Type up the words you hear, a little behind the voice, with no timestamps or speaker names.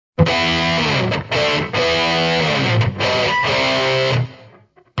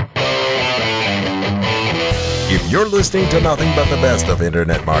You're listening to nothing but the best of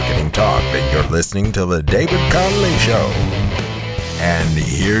internet marketing talk, and you're listening to The David Connolly Show. And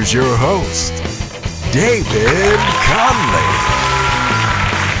here's your host, David Connolly.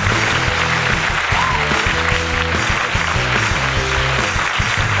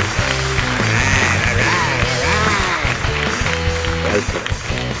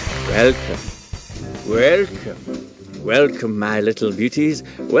 Welcome, my little beauties.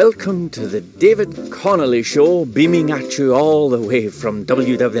 Welcome to the David Connolly Show, beaming at you all the way from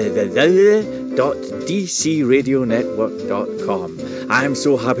www.dcradionetwork.com. I'm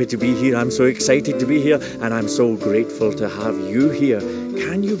so happy to be here, I'm so excited to be here, and I'm so grateful to have you here.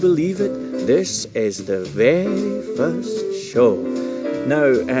 Can you believe it? This is the very first show.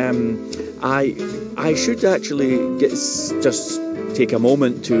 Now, I should actually just take a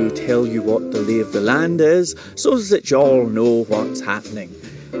moment to tell you what the lay of the land is, so that you all know what's happening.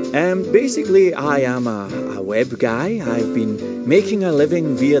 Basically, I am a web guy. I've been making a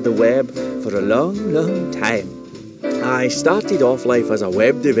living via the web for a long time. I started off life as a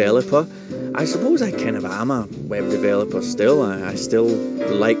web developer. I suppose I kind of am a web developer still. I still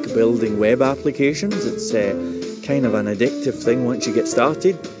like building web applications. It's kind of an addictive thing once you get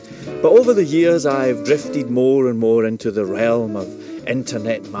started. But over the years, I've drifted more and more into the realm of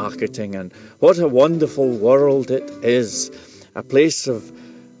internet marketing, and what a wonderful world it is. A place of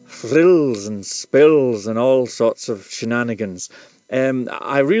thrills and spills and all sorts of shenanigans.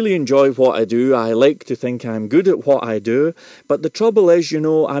 I really enjoy what I do. I like to think I'm good at what I do, but the trouble is,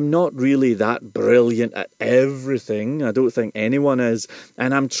 I'm not really that brilliant at everything. I don't think anyone is,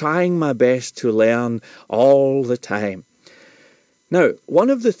 and I'm trying my best to learn all the time. Now, one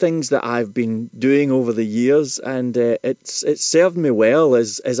of the things that I've been doing over the years, and it's served me well,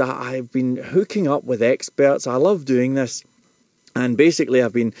 is I've been hooking up with experts. I love doing this. And basically,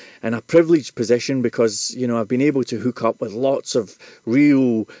 I've been in a privileged position because, I've been able to hook up with lots of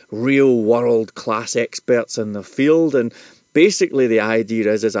real world-class experts in the field. And basically, the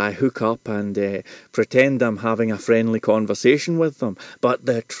idea is I hook up and pretend I'm having a friendly conversation with them. But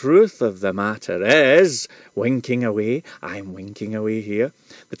the truth of the matter is, winking away, I'm winking away here.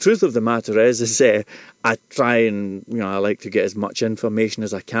 The truth of the matter is I try and, I like to get as much information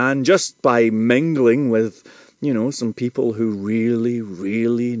as I can just by mingling with, some people who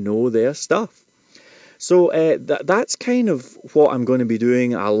really know their stuff. So that's kind of what I'm going to be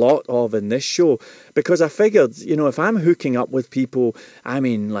doing a lot of in this show, because I figured, if I'm hooking up with people,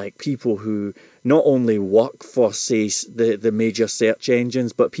 like people who not only work for, say, the major search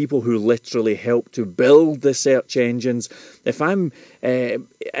engines, but people who literally help to build the search engines, if I'm in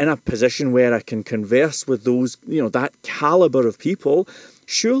a position where I can converse with those, that caliber of people,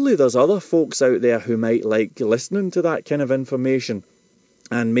 surely there's other folks out there who might like listening to that kind of information.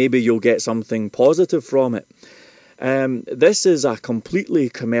 And maybe you'll get something positive from it. This is a completely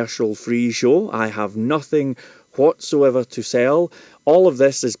commercial-free show. I have nothing whatsoever to sell. All of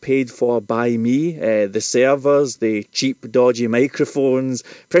this is paid for by me. The servers, the cheap, dodgy microphones,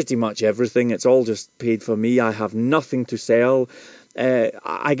 pretty much everything. It's all just paid for me. I have nothing to sell.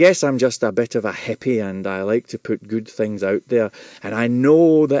 I guess I'm just a bit of a hippie, and I like to put good things out there. And I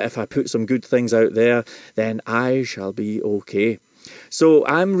know that if I put some good things out there, then I shall be okay. So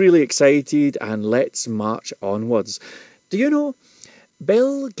I'm really excited, and let's march onwards. Do you know,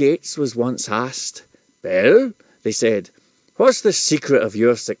 Bill Gates was once asked, "Bill," they said, "what's the secret of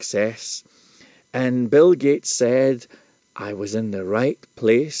your success?" And Bill Gates said, "I was in the right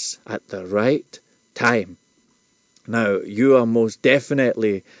place at the right time." Now, you are most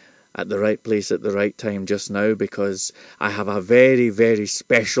definitely at the right place at the right time just now, because I have a very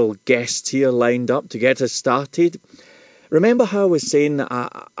special guest here lined up to get us started. Remember how I was saying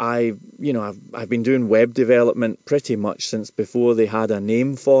that I've been doing web development pretty much since before they had a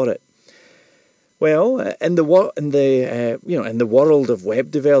name for it. Well, in the world of web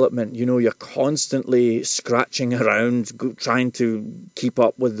development, you're constantly scratching around, trying to keep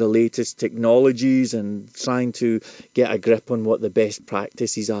up with the latest technologies and trying to get a grip on what the best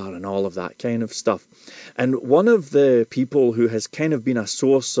practices are and all of that kind of stuff. And one of the people who has kind of been a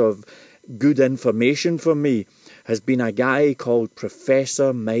source of good information for me has been a guy called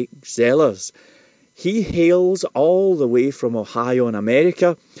Professor Mike Zellers. He hails all the way from Ohio in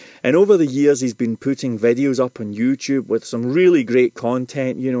America, and over the years he's been putting videos up on YouTube with some really great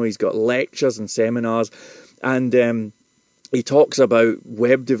content. He's got lectures and seminars, and he talks about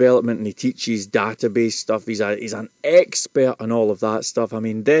web development, and he teaches database stuff. He's an expert on all of that stuff.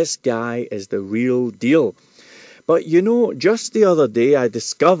 This guy is the real deal. But just the other day I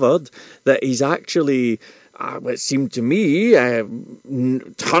discovered that he's actually it seemed to me,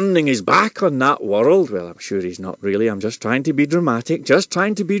 turning his back on that world. Well, I'm sure he's not really. I'm just trying to be dramatic.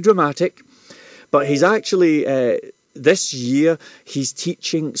 But he's actually, this year, he's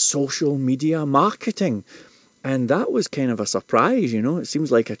teaching social media marketing. And that was kind of a surprise, you know. It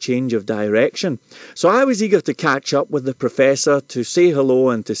seems like a change of direction. So I was eager to catch up with the professor to say hello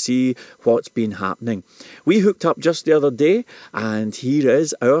and to see what's been happening. We hooked up just the other day, and here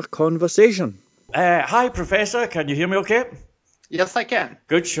is our conversation. Hi, Professor. Can you hear me okay? Yes, I can.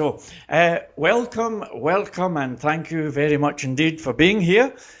 Good show. Welcome, and thank you very much indeed for being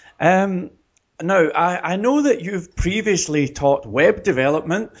here. Now, I know that you've previously taught web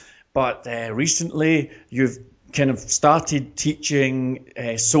development, but recently you've kind of started teaching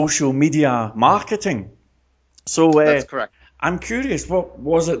social media marketing. So that's correct. I'm curious, what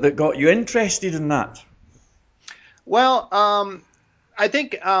was it that got you interested in that? Well, I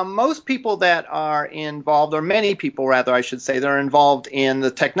think most people that are involved, or many people rather, I should say, that are involved in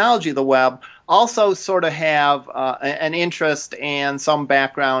the technology of the web also sort of have an interest and some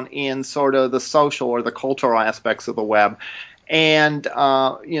background in sort of the social or the cultural aspects of the web. And,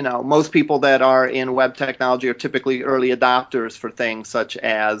 most people that are in web technology are typically early adopters for things such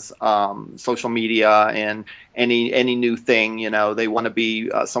as social media and any new thing. They want to be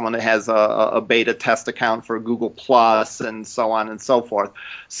someone that has a beta test account for Google Plus and so on and so forth.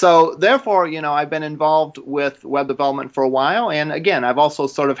 So therefore, I've been involved with web development for a while. And again, I've also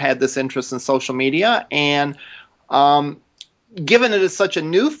sort of had this interest in social media. And given it is such a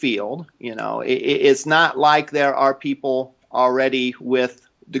new field, it's not like there are people already with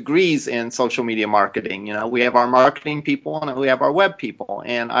degrees in social media marketing. We have our marketing people and we have our web people.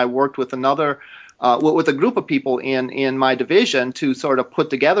 And I worked with with a group of people in my division to sort of put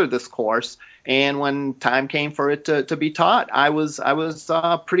together this course. And when time came for it to be taught, I was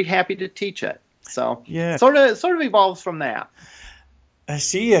pretty happy to teach it. So yeah, sort of evolves from that. I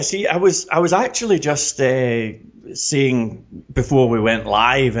see. I was actually just saying before we went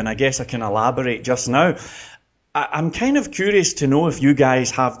live, and I guess I can elaborate just now. I'm kind of curious to know if you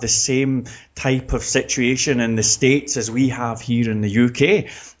guys have the same type of situation in the States as we have here in the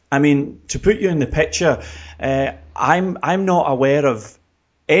UK. I mean, to put you in the picture, I'm not aware of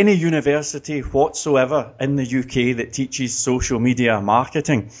any university whatsoever in the UK that teaches social media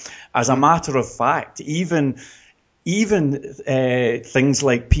marketing. As a matter of fact, even things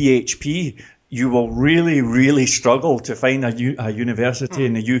like PHP, you will really struggle to find a university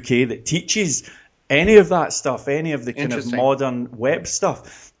in the UK that teaches any of that stuff, any of the kind of modern web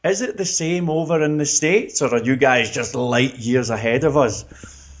stuff. Is it the same over in the States, or are you guys just light years ahead of us?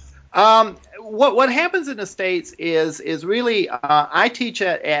 What happens in the States is really I teach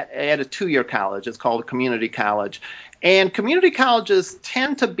at a 2-year college. It's called a community college. And community colleges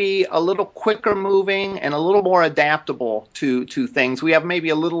tend to be a little quicker moving and a little more adaptable to things. We have maybe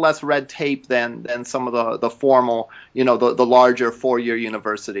a little less red tape than some of the formal, the larger 4-year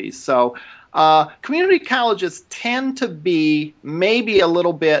universities. So community colleges tend to be maybe a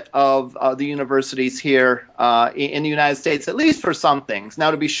little bit of the universities here in the United States, at least for some things. Now,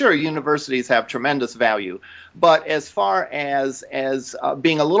 to be sure, universities have tremendous value. But as far as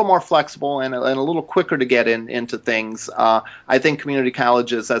being a little more flexible and a little quicker to get into things, I think community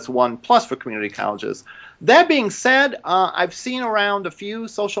colleges, that's one plus for community colleges. That being said, I've seen around a few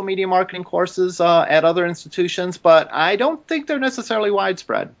social media marketing courses at other institutions, but I don't think they're necessarily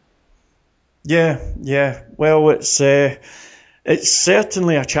widespread. Yeah. Well, it's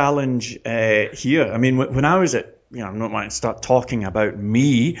certainly a challenge here. I mean, when I was at, I'm not wanting to start talking about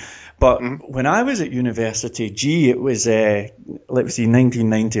me, but when I was at university, it was, let's see,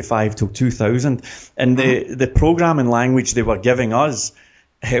 1995 till 2000, and the programming language they were giving us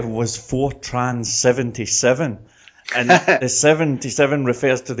was Fortran 77, and the 77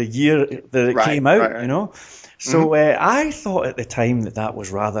 refers to the year that it came out, right. So I thought at the time that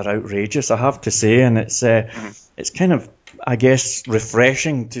was rather outrageous, I have to say, and it's kind of, I guess,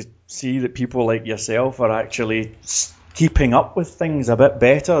 refreshing to see that people like yourself are actually keeping up with things a bit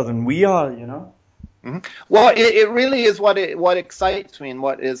better than we are, Well, it really is what excites me and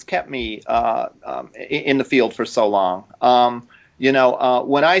what has kept me in the field for so long.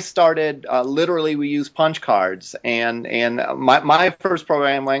 When I started, literally we used punch cards, and my first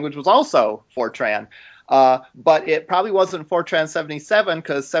programming language was also Fortran. But it probably wasn't Fortran 77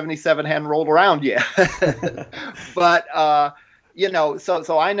 because 77 hadn't rolled around yet. But,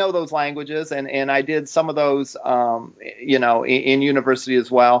 so I know those languages, and I did some of those, in university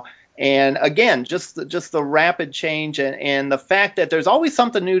as well. And again, just the rapid change and the fact that there's always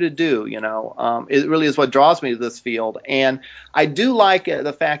something new to do, it really is what draws me to this field. And I do like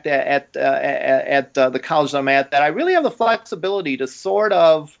the fact that at the college that I'm at, that I really have the flexibility to sort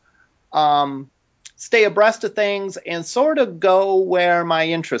of stay abreast of things and sort of go where my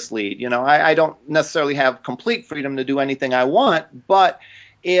interests lead. I don't necessarily have complete freedom to do anything I want, but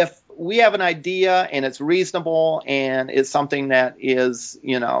if we have an idea and it's reasonable and it's something that is,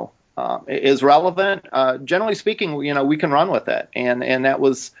 is relevant, generally speaking, we can run with it. And that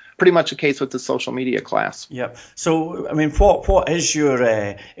was pretty much the case with the social media class. Yep. So, I mean, what is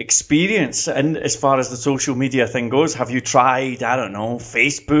your experience in as far as the social media thing goes? Have you tried, I don't know,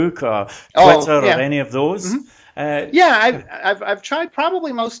 Facebook or Twitter or any of those? Mm-hmm. I've tried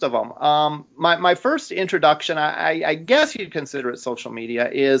probably most of them. My first introduction, I guess you'd consider it social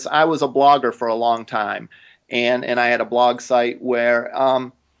media, is I was a blogger for a long time, and I had a blog site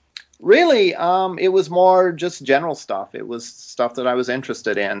where really it was more just general stuff. It was stuff that I was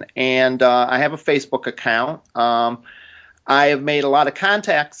interested in, and I have a Facebook account. I have made a lot of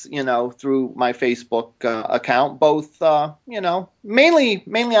contacts, through my Facebook account, both, mainly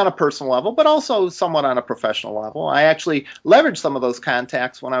on a personal level, but also somewhat on a professional level. I actually leveraged some of those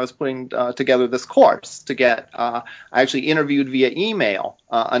contacts when I was putting together this course to get, I actually interviewed via email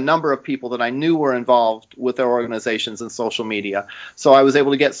a number of people that I knew were involved with their organizations and social media. So I was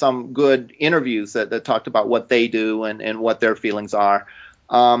able to get some good interviews that talked about what they do and what their feelings are.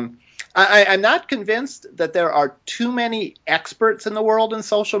 I'm not convinced that there are too many experts in the world in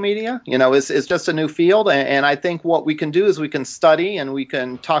social media. It's just a new field. And I think what we can do is we can study and we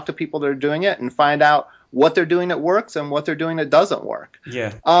can talk to people that are doing it and find out what they're doing that works and what they're doing that doesn't work.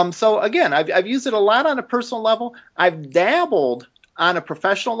 Yeah. So again, I've used it a lot on a personal level. I've dabbled on a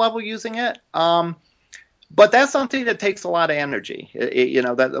professional level using it. But that's something that takes a lot of energy.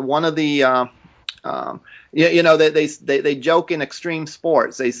 That one of the they joke in extreme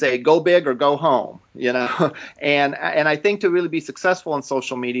sports. They say go big or go home. And I think to really be successful in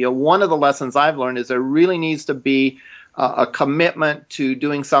social media, one of the lessons I've learned is there really needs to be a commitment to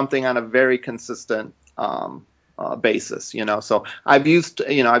doing something on a very consistent basis. So I've used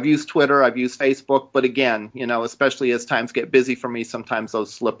Twitter, I've used Facebook, but again, especially as times get busy for me, sometimes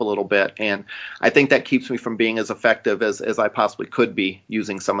those slip a little bit, and I think that keeps me from being as effective as I possibly could be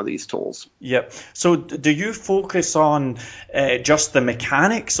using some of these tools. Yep. So do you focus on just the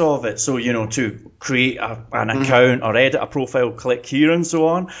mechanics of it? So, to create an account or edit a profile, click here and so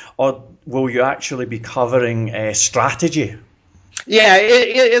on, or will you actually be covering strategy? Yeah,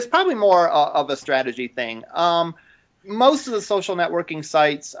 it's probably more of a strategy thing. Most of the social networking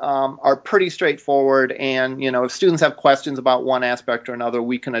sites are pretty straightforward, and if students have questions about one aspect or another,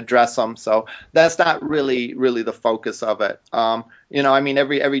 we can address them. So that's not really the focus of it.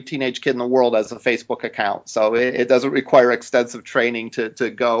 Every teenage kid in the world has a Facebook account, so it doesn't require extensive training to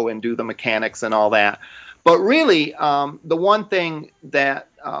go and do the mechanics and all that. But really, the one thing that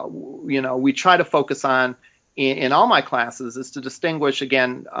we try to focus on in all my classes is to distinguish,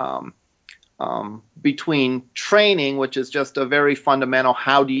 again, between training, which is just a very fundamental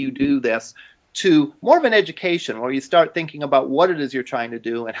how do you do this, to more of an education where you start thinking about what it is you're trying to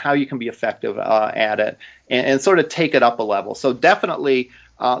do and how you can be effective at it and sort of take it up a level. So definitely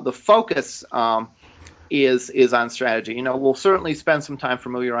the focus is on strategy. We'll certainly spend some time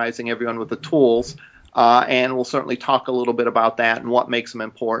familiarizing everyone with the tools. And we'll certainly talk a little bit about that and what makes them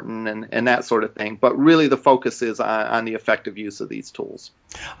important and that sort of thing. But really the focus is on the effective use of these tools.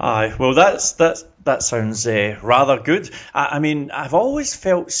 Aye, well, that sounds rather good. I've always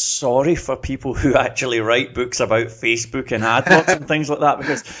felt sorry for people who actually write books about Facebook and AdWords and things like that,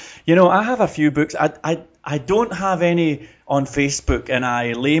 because, I have a few books. I don't have any on Facebook, and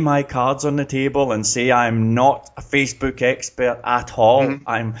I lay my cards on the table and say I'm not a Facebook expert at all.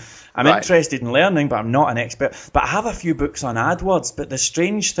 Mm-hmm. I'm interested in learning, but I'm not an expert. But I have a few books on AdWords. But the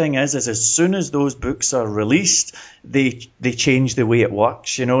strange thing is as soon as those books are released, they change the way it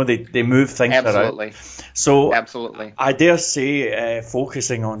works. They move things around. So absolutely, I dare say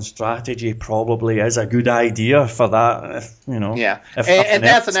focusing on strategy probably is a good idea for that. Yeah, and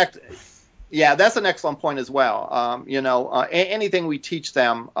that's an excellent point as well. Anything we teach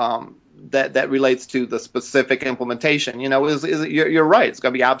them that relates to the specific implementation, you're right. It's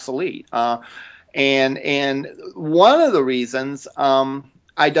going to be obsolete. And one of the reasons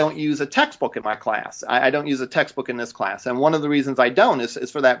I don't use a textbook in my class. I don't use a textbook in this class. And one of the reasons I don't is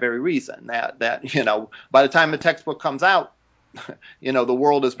for that very reason, that by the time the textbook comes out, the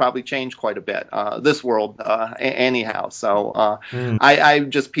world has probably changed quite a bit. This world, anyhow. So I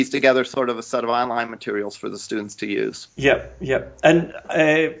just pieced together sort of a set of online materials for the students to use. Yep. And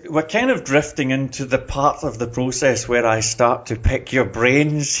we're kind of drifting into the part of the process where I start to pick your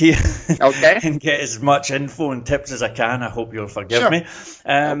brains here. Okay. And get as much info and tips as I can. I hope you'll forgive me.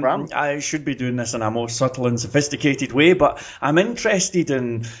 No problem. I should be doing this in a more subtle and sophisticated way, but I'm interested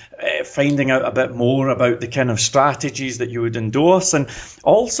in finding out a bit more about the kind of strategies that you would endorse, and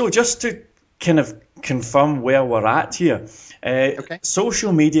also just to kind of confirm where we're at here. Okay.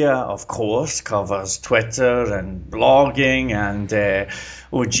 Social media, of course, covers Twitter and blogging and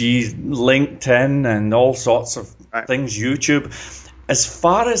LinkedIn and all sorts of things, YouTube. As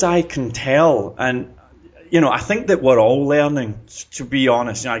far as I can tell, and I think that we're all learning, to be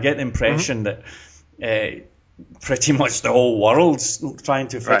honest. I get the impression that pretty much the whole world's trying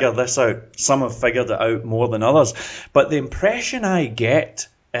to figure this out. Some have figured it out more than others. But the impression I get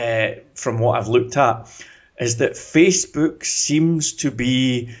from what I've looked at is that Facebook seems to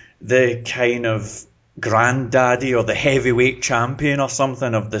be the kind of granddaddy or the heavyweight champion or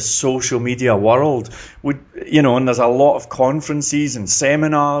something of the social media world. And there's a lot of conferences and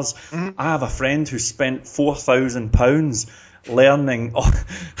seminars. I have a friend who spent £4,000 learning,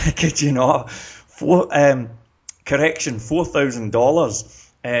 I kid you not,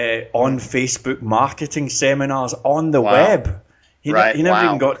 $4,000 on Facebook marketing seminars on the web. He never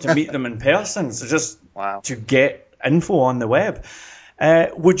even got to meet them in person, so just to get info on the web.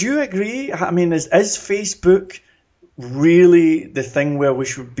 Would you agree? I mean, is Facebook really the thing where we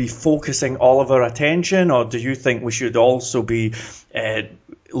should be focusing all of our attention, or do you think we should also be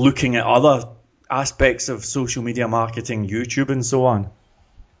looking at other aspects of social media marketing, YouTube and so on?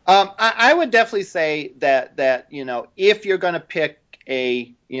 I would definitely say that if you're going to pick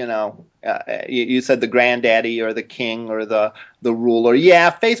a you said the granddaddy or the king or the ruler,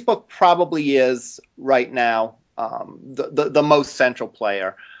 Facebook probably is right now the most central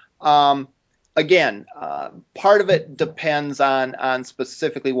player. Again, part of it depends on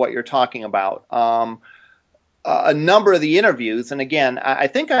specifically what you're talking about. A number of the interviews, and again, I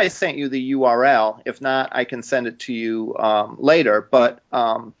think I sent you the URL. If not, I can send it to you later. But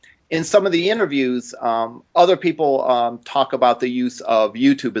in some of the interviews, other people talk about the use of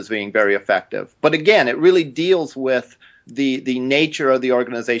YouTube as being very effective. But again, it really deals with the nature of the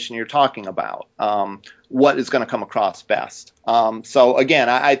organization you're talking about, what is going to come across best. So again,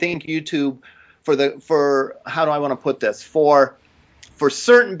 I think YouTube for how do I want to put this, for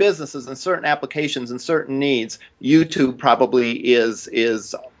certain businesses and certain applications and certain needs, YouTube probably is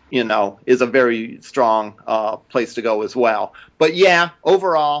a very strong place to go as well. But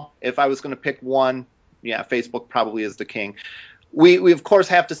overall, if I was going to pick one, Facebook probably is the king. We of course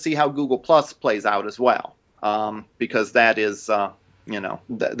have to see how Google Plus plays out as well, because that is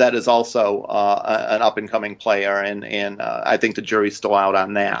that is also an up and coming player, and I think the jury's still out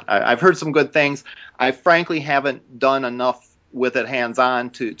on that. I've heard some good things. I frankly haven't done enough with it hands-on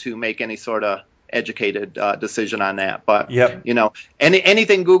to make any sort of educated decision on that. But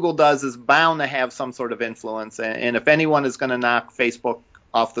anything Google does is bound to have some sort of influence, and if anyone is going to knock Facebook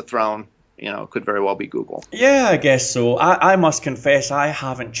off the throne, it could very well be Google. Yeah, I guess so. I must confess I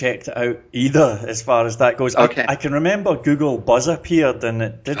haven't checked it out either as far as that goes. Okay. I can remember Google Buzz appeared, and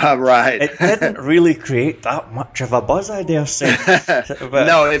it didn't, it didn't really create that much of a buzz, I dare say.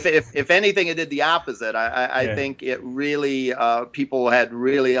 No, if anything, it did the opposite. I think it really, people had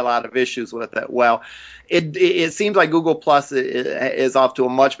really a lot of issues with it. Well, it seems like Google Plus is off to a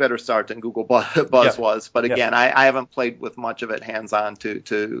much better start than Google Buzz was. But again, I haven't played with much of it hands-on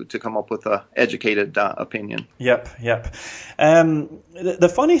to come up with an educated opinion. Yep.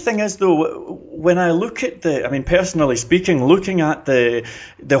 The funny thing is, though, when I look at personally speaking, looking at the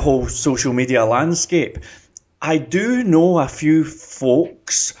whole social media landscape, I do know a few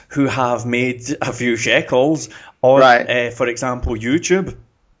folks who have made a few shekels on, for example, YouTube.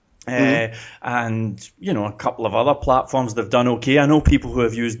 And a couple of other platforms they've done okay. I know people who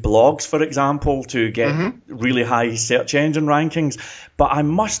have used blogs, for example, to get really high search engine rankings. But I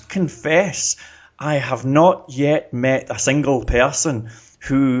must confess, I have not yet met a single person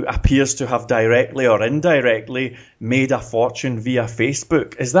who appears to have directly or indirectly made a fortune via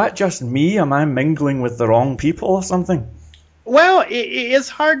Facebook. Is that just me? Am I mingling with the wrong people or something? Well, it's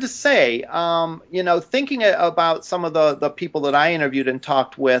hard to say. Thinking about some of the people that I interviewed and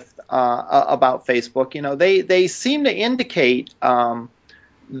talked with about Facebook, they seem to indicate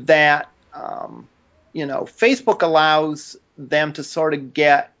that Facebook allows them to sort of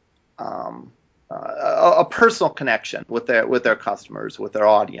get a personal connection with their customers, with their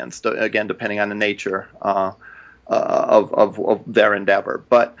audience. Again, depending on the nature of their endeavor.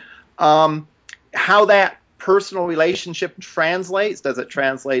 But how that personal relationship translates, does it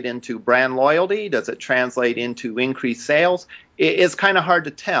translate into brand loyalty? Does it translate into increased sales? It's kind of hard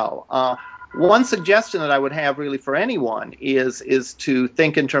to tell. One suggestion that I would have really for anyone is to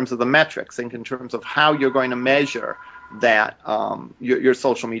think in terms of the metrics, think in terms of how you're going to measure that your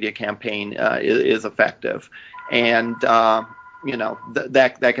social media campaign is effective, and that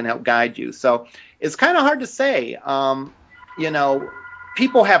can help guide you. So it's kind of hard to say.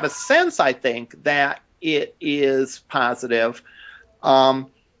 People have a sense, I think, that it is positive, and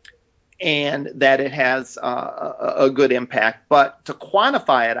that it has a good impact. But to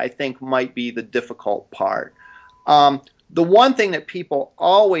quantify it, I think, might be the difficult part. The one thing that people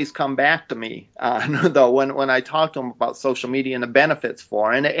always come back to me on, though, when I talk to them about social media and the benefits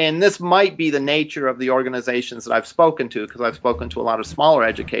for, and this might be the nature of the organizations that I've spoken to, because I've spoken to a lot of smaller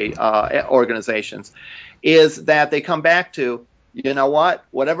organizations, is that they come back to, you know what,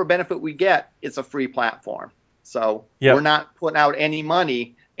 whatever benefit we get, it's a free platform. So we're not putting out any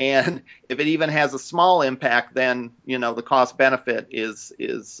money. And if it even has a small impact, then the cost benefit is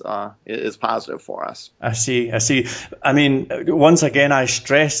positive for us. I see. I mean, once again, I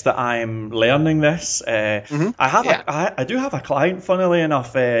stress that I'm learning this. I do have a client, funnily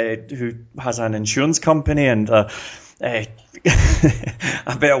enough, who has an insurance company, and I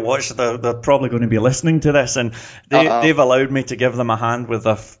better watch. They're probably going to be listening to this, and they've allowed me to give them a hand with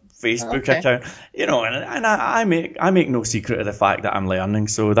their Facebook account, and I make no secret of the fact that I'm learning,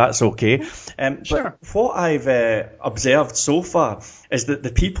 so that's okay. But what I've observed so far is that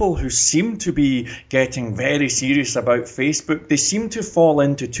the people who seem to be getting very serious about Facebook, they seem to fall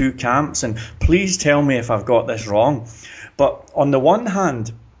into two camps, and please tell me if I've got this wrong. But on the one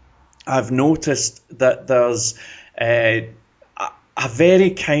hand, I've noticed that there's a very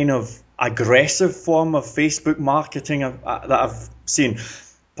kind of aggressive form of Facebook marketing that I've seen.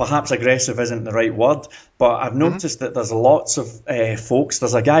 Perhaps aggressive isn't the right word, but I've noticed that there's lots of folks.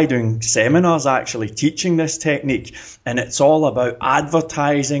 There's a guy doing seminars actually teaching this technique, and it's all about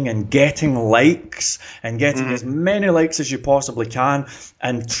advertising and getting likes and getting as many likes as you possibly can,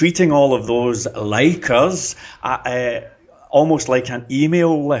 and treating all of those likers almost like an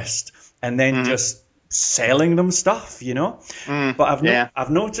email list, and then just selling them stuff, But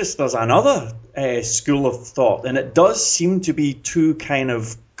I've noticed there's another school of thought, and it does seem to be two kind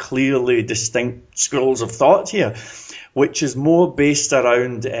of clearly distinct schools of thought here, which is more based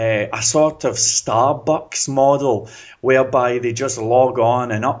around a sort of Starbucks model, whereby they just log on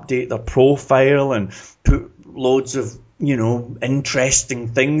and update their profile and put loads of interesting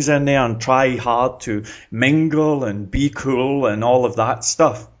things in there and try hard to mingle and be cool and all of that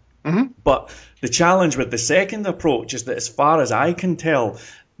stuff. But the challenge with the second approach is that, as far as I can tell,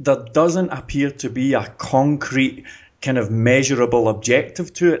 there doesn't appear to be a concrete kind of measurable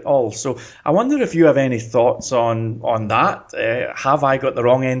objective to it all. So I wonder if you have any thoughts on that. Have I got the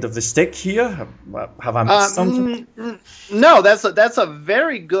wrong end of the stick here? Have I missed something? No, that's a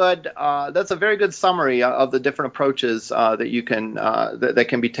very good summary of the different approaches that you can that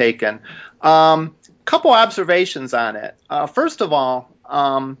can be taken. Couple observations on it. First of all,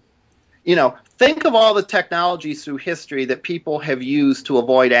 think of all the technologies through history that people have used to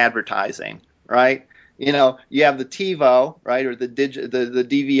avoid advertising, right? You have the TiVo, right, or the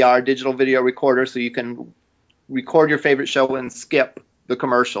DVR, digital video recorder, so you can record your favorite show and skip the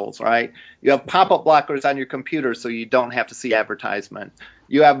commercials, right? You have pop-up blockers on your computer so you don't have to see advertisement.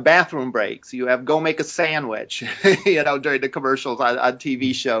 You have bathroom breaks. You have go make a sandwich, during the commercials on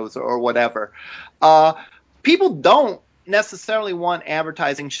TV shows or whatever. People don't necessarily want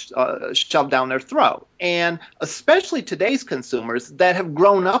advertising shoved down their throat, and especially today's consumers that have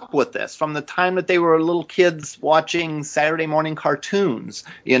grown up with this from the time that they were little kids watching Saturday morning cartoons.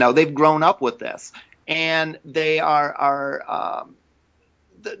 They've grown up with this, and they are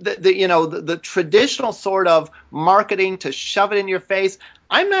the traditional sort of marketing to shove it in your face.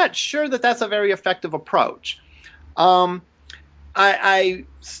 I'm not sure that that's a very effective approach. I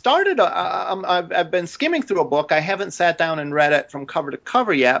started, I've been skimming through a book. I haven't sat down and read it from cover to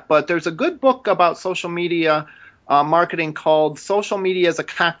cover yet, but there's a good book about social media marketing called Social Media as a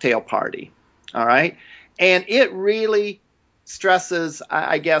Cocktail Party. All right. And it really stresses,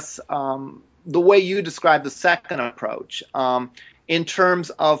 I guess, the way you describe the second approach in terms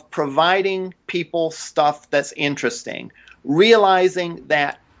of providing people stuff that's interesting, realizing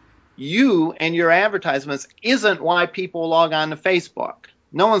that you and your advertisements isn't why people log on to Facebook.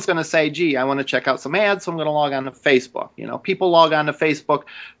 No one's going to say, gee, I want to check out some ads, so I'm going to log on to Facebook. People log on to Facebook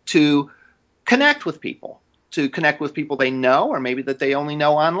to connect with people they know, or maybe that they only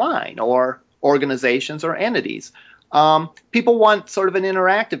know online, or organizations or entities. People want sort of an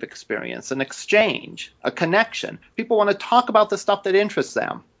interactive experience, an exchange, a connection. People want to talk about the stuff that interests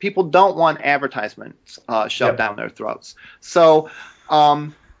them. People don't want advertisements shoved down their throats. So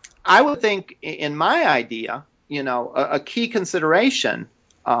I would think in my idea, a key consideration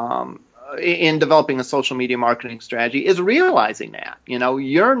in developing a social media marketing strategy is realizing that,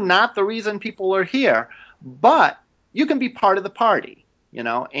 you're not the reason people are here, but you can be part of the party.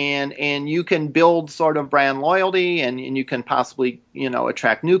 And you can build sort of brand loyalty, and you can possibly,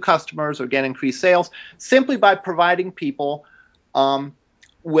 attract new customers or get increased sales simply by providing people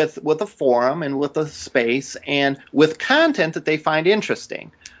with a forum and with a space and with content that they find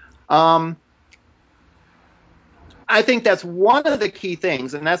interesting. I think that's one of the key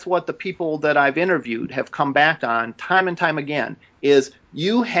things, and that's what the people that I've interviewed have come back on time and time again, is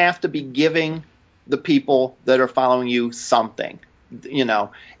you have to be giving the people that are following you something.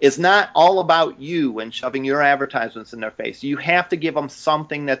 It's not all about you and shoving your advertisements in their face. You have to give them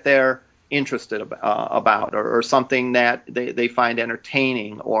something that they're interested about, or something that they find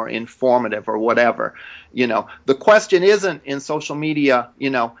entertaining or informative or whatever. The question isn't in social media,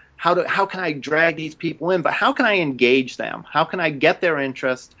 how can I drag these people in, but how can I engage them? How can I get their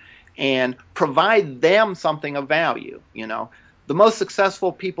interest and provide them something of value? The most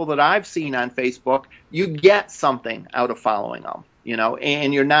successful people that I've seen on Facebook, you get something out of following them.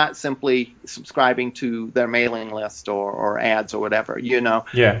 And you're not simply subscribing to their mailing list or ads or whatever,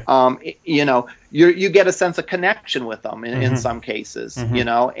 Yeah. You get a sense of connection with them in some cases,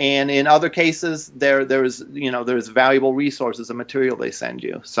 and in other cases there's valuable resources and material they send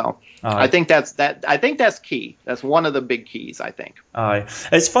you. So I think that's key. That's one of the big keys, I think. Aye.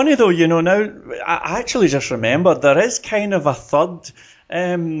 It's funny though, now I actually just remembered there is kind of a third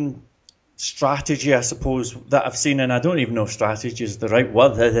strategy, I suppose, that I've seen, and I don't even know if strategy is the right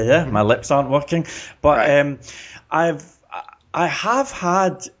word. My lips aren't working, but right. I have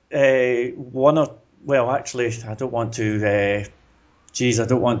had actually, I don't want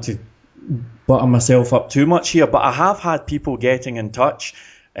to butter myself up too much here, but I have had people getting in touch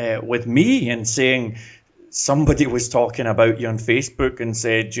with me and saying, somebody was talking about you on Facebook and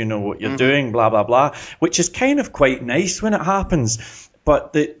said, what you're doing, blah, blah, blah, which is kind of quite nice when it happens.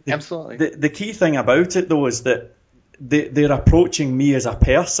 But the key thing about it, though, is that they're approaching me as a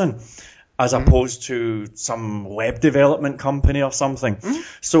person as opposed to some web development company or something.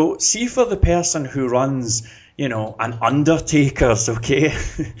 So see, for the person who runs, an Undertaker's, okay?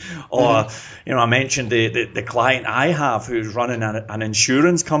 Or, I mentioned the client I have who's running an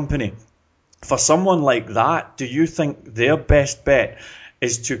insurance company. For someone like that, do you think their best bet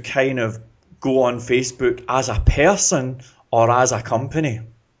is to kind of go on Facebook as a person or as a company?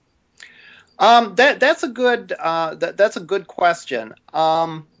 That's a good question.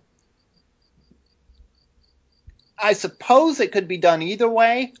 I suppose it could be done either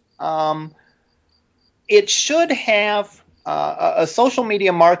way. It should have a social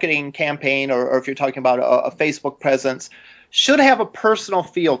media marketing campaign, or if you're talking about a Facebook presence, should have a personal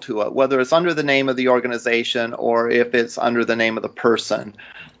feel to it, whether it's under the name of the organization or if it's under the name of the person.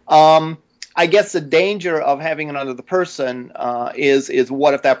 I guess the danger of having it under the person is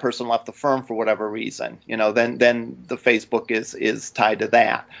what if that person left the firm for whatever reason? Then the Facebook is tied to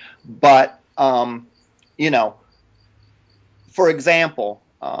that. But for example,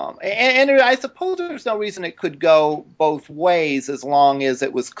 and I suppose there's no reason it could go both ways as long as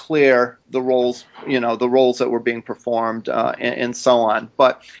it was clear the roles that were being performed and so on.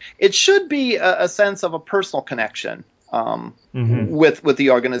 But it should be a sense of a personal connection with the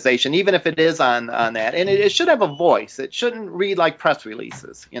organization, even if it is on that. And it should have a voice. It shouldn't read like press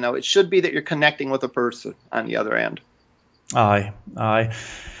releases. It should be that you're connecting with a person on the other end. Aye.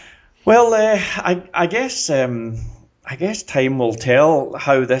 Well, I guess time will tell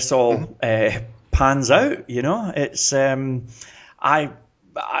how this all pans out. It's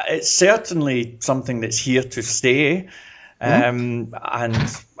it's certainly something that's here to stay. And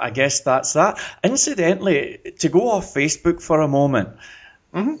I guess that's that. Incidentally, to go off Facebook for a moment,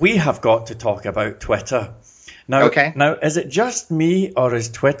 we have got to talk about Twitter. Now, is it just me, or is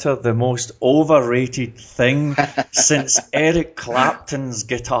Twitter the most overrated thing since Eric Clapton's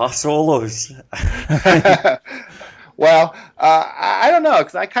guitar solos? Well, I don't know,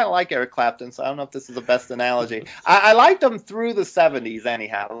 because I kind of like Eric Clapton, so I don't know if this is the best analogy. I liked him through the 70s,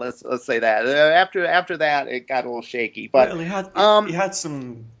 anyhow. Let's say that. After that, it got a little shaky. But well, he had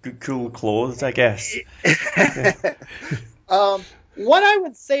some good, cool clothes, I guess. What I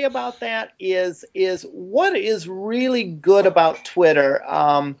would say about that is what is really good about Twitter.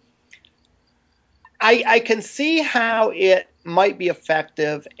 I can see how it might be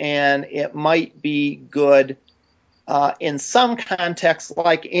effective and it might be good in some contexts,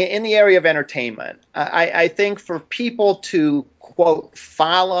 like in the area of entertainment. I think for people to, quote,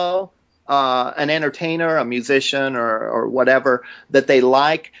 follow an entertainer, a musician, or whatever that they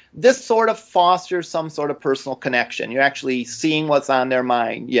like, this sort of fosters some sort of personal connection. You're actually seeing what's on their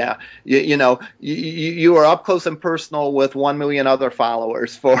mind. Yeah, you are up close and personal with 1 million other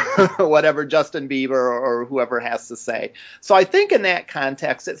followers for whatever Justin Bieber or whoever has to say. So I think in that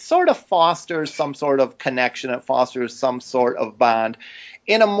context, it sort of fosters some sort of connection. It fosters some sort of bond.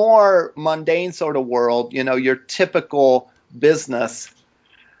 In a more mundane sort of world, your typical business,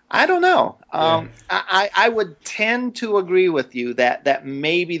 I don't know. I would tend to agree with you that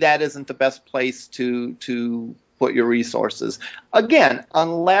maybe that isn't the best place to put your resources. Again,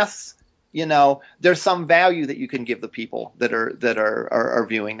 unless there's some value that you can give the people that are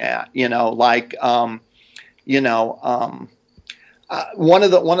viewing that. One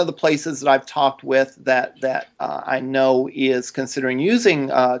of the places that I've talked with that I know is considering using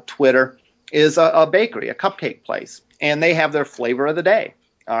Twitter is a bakery, a cupcake place, and they have their flavor of the day.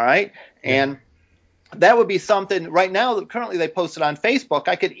 All right. And that would be something right now that currently they post it on Facebook.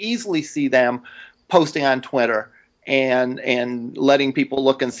 I could easily see them posting on Twitter and letting people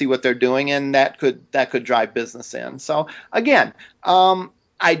look and see what they're doing. And that could drive business in. So again,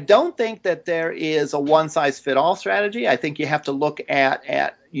 I don't think that there is a one size fit all strategy. I think you have to look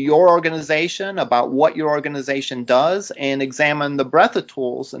at your organization, about what your organization does, and examine the breadth of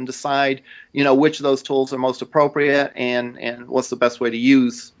tools and decide, which of those tools are most appropriate and what's the best way to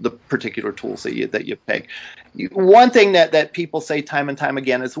use the particular tools that you pick. One thing that people say time and time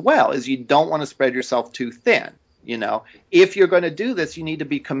again as well is you don't want to spread yourself too thin. If you're going to do this, you need to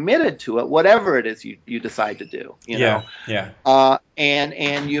be committed to it, whatever it is you decide to do.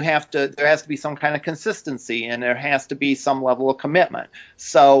 And you have to. There has to be some kind of consistency, and there has to be some level of commitment.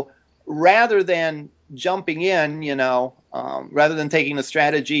 So rather than jumping in, rather than taking the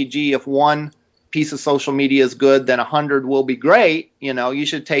strategy, gee, if one piece of social media is good, then 100 will be great. You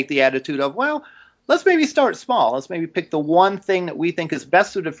should take the attitude of, well, let's maybe start small. Let's maybe pick the one thing that we think is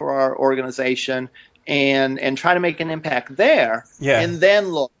best suited for our organization and try to make an impact there. And then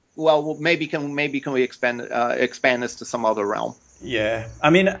look, well, maybe can we expand this to some other realm? Yeah,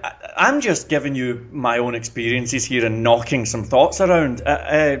 I mean, I'm just giving you my own experiences here and knocking some thoughts around.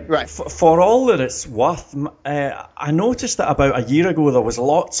 Right. For all that it's worth, I noticed that about a year ago there was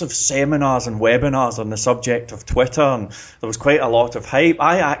lots of seminars and webinars on the subject of Twitter, and there was quite a lot of hype.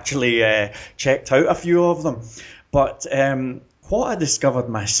 I actually checked out a few of them, but what I discovered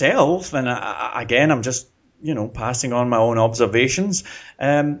myself, and again, I'm just passing on my own observations.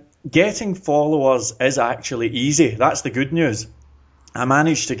 Getting followers is actually easy. That's the good news. I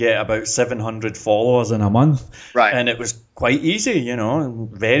managed to get about 700 followers in a month, right? And it was quite easy,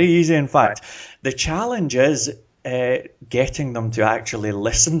 very easy, in fact. Right. The challenge is getting them to actually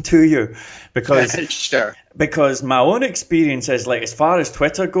listen to you, because sure. Because my own experience is, like, as far as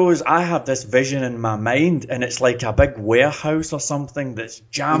Twitter goes, I have this vision in my mind, and it's like a big warehouse or something that's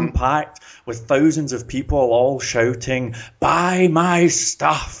jam-packed with thousands of people all shouting, "Buy my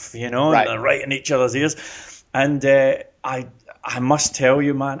stuff," right. And they're right in each other's ears. And I must tell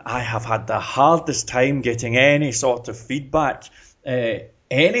you, man, I have had the hardest time getting any sort of feedback,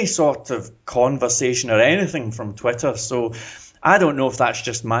 any sort of conversation or anything from Twitter. So I don't know if that's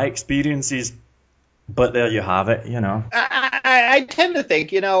just my experiences, but there you have it, I tend to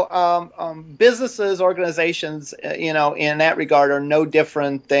think, businesses, organizations, in that regard are no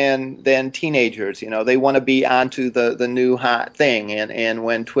different than teenagers. They want to be onto the new hot thing. And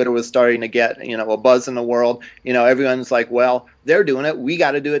when Twitter was starting to get, a buzz in the world, everyone's like, well, they're doing it, we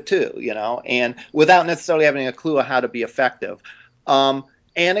got to do it too, and without necessarily having a clue of how to be effective. And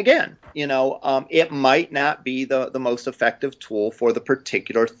again, it might not be the most effective tool for the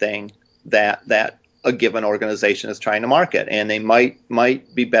particular thing that a given organization is trying to market, and they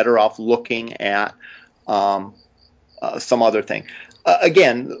might be better off looking at some other thing.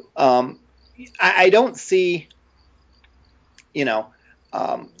 Again, I don't see,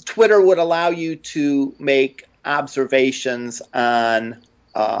 Twitter would allow you to make observations on,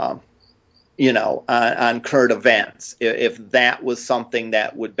 on current events if that was something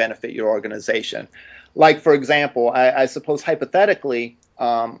that would benefit your organization. Like, for example, I suppose hypothetically,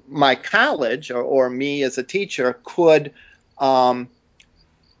 my college or me as a teacher could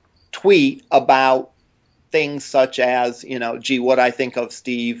tweet about things such as, gee, what I think of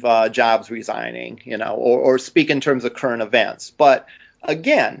Steve Jobs resigning, or speak in terms of current events. But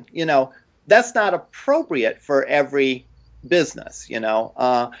again, that's not appropriate for every business.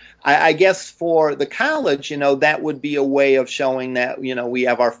 I guess for the college, that would be a way of showing that, we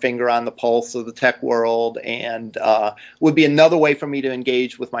have our finger on the pulse of the tech world, and would be another way for me to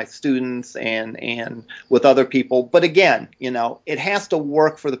engage with my students and with other people. But again, it has to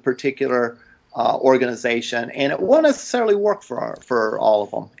work for the particular organization, and it won't necessarily work for all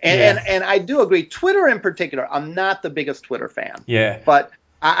of them. And I do agree, Twitter in particular, I'm not the biggest Twitter fan. Yeah. But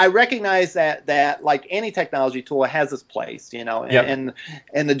I recognize that like any technology tool, it has its place, and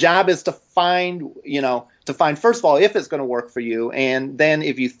the job is to find first of all if it's going to work for you, and then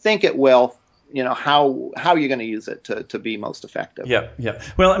if you think it will, how you're going to use it to be most effective. Yeah.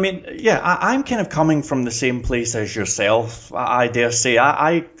 Well, I mean, I'm kind of coming from the same place as yourself. I dare say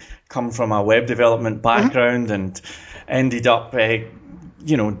I come from a web development background and ended up,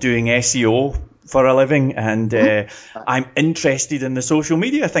 doing SEO for a living, and I'm interested in the social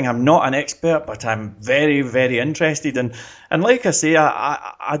media thing. I'm not an expert, but I'm very, very interested. And like I say,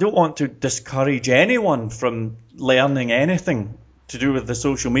 I don't want to discourage anyone from learning anything to do with the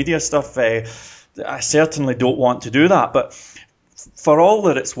social media stuff. I certainly don't want to do that. But for all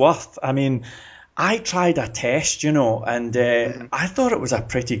that it's worth, I mean, I tried a test, and I thought it was a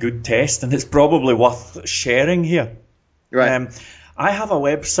pretty good test, and it's probably worth sharing here. Right. I have a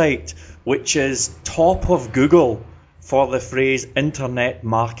website which is top of Google for the phrase internet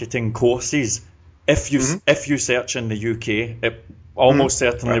marketing courses. If you search in the UK, it almost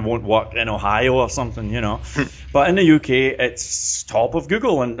certainly won't work in Ohio or something, But in the UK, it's top of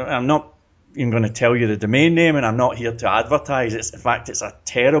Google, and I'm not even going to tell you the domain name, and I'm not here to advertise. In fact, it's a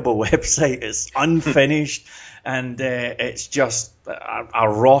terrible website. It's unfinished. And it's just a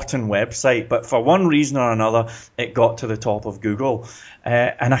rotten website. But for one reason or another, it got to the top of Google.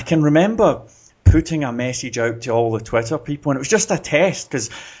 And I can remember putting a message out to all the Twitter people, and it was just a test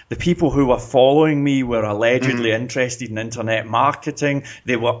because the people who were following me were allegedly interested in internet marketing.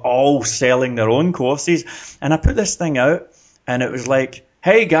 They were all selling their own courses. And I put this thing out, and it was like,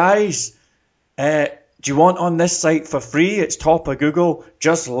 hey guys, do you want on this site for free? It's top of Google.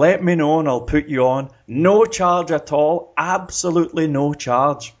 Just let me know and I'll put you on. No charge at all. Absolutely no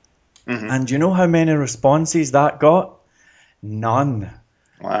charge. And do you know how many responses that got? None.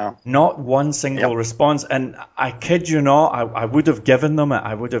 Wow. Not one single response. And I kid you not, I would have given them it.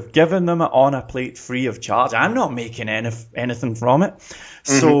 I would have given them it on a plate free of charge. I'm not making anything from it.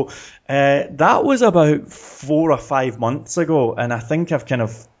 So that was about 4 or 5 months ago. And I think I've kind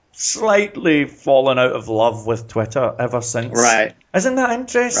of slightly fallen out of love with Twitter ever since. Right. Isn't that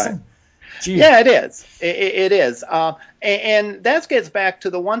interesting? Right. Yeah, it is. It is. And that gets back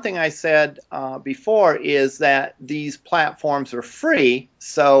to the one thing I said before, is that these platforms are free.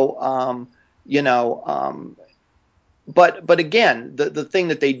 So, but again, the thing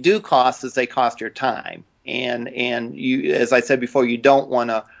that they do cost is they cost your time. And you, as I said before, you don't want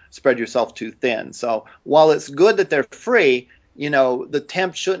to spread yourself too thin. So while it's good that they're free, the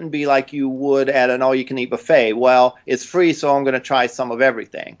temp shouldn't be like you would at an all-you-can-eat buffet. Well, it's free, so I'm going to try some of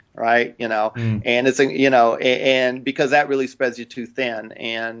everything, right? And it's and because that really spreads you too thin,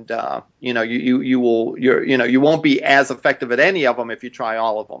 and you won't be as effective at any of them if you try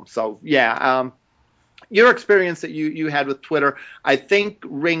all of them. So your experience that you had with Twitter, I think,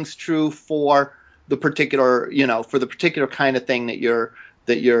 rings true for the particular kind of thing that you're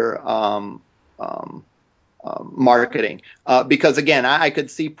marketing, because again, I could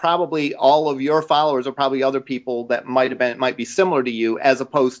see probably all of your followers are probably other people that might be similar to you, as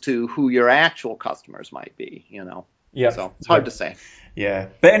opposed to who your actual customers might be. So it's hard to say. Yeah,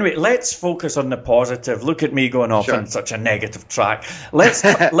 but anyway, let's focus on the positive. Look at me going off on such a negative track.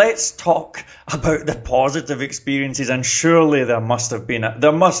 Let's talk about the positive experiences, and surely there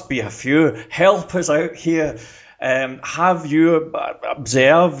must be a few. Help us out here. Have you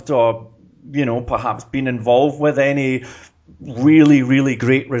observed or perhaps been involved with any really, really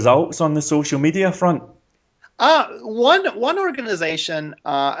great results on the social media front? One organization,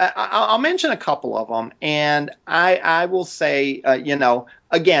 I'll mention a couple of them, and I will say,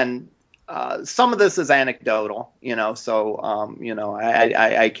 again, some of this is anecdotal, so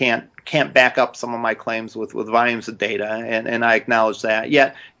I can't back up some of my claims with volumes of data, and I acknowledge that.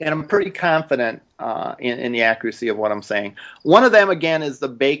 Yet, and I'm pretty confident in the accuracy of what I'm saying. One of them, again, is the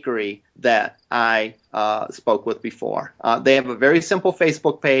bakery that I spoke with before. They have a very simple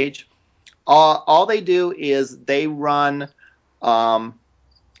Facebook page. All they do is they run, they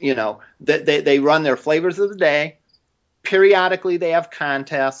run their flavors of the day. Periodically, they have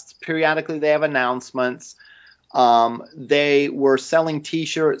contests. Periodically, they have announcements. They were selling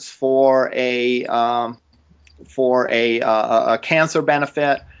T-shirts for a cancer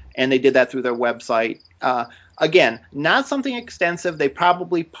benefit, and they did that through their website. again, not something extensive. They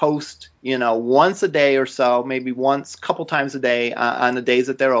probably post, once a day or so, maybe once, couple times a day on the days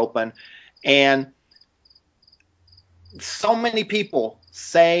that they're open. And so many people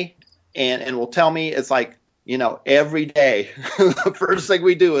say and will tell me it's like, every day, the first thing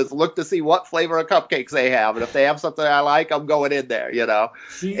we do is look to see what flavor of cupcakes they have. And if they have something I like, I'm going in there,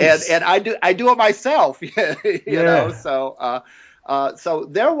 And I do it myself, So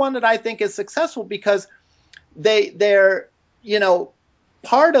they're one that I think is successful because they're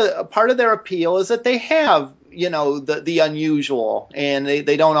part of their appeal is that they have the unusual, and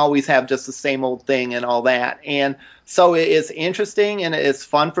they don't always have just the same old thing and all that. And so it's interesting and it's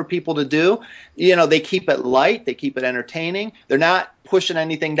fun for people to do. They keep it light, they keep it entertaining. They're not pushing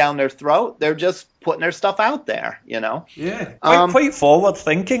anything down their throat. They're just putting their stuff out there. Yeah, quite forward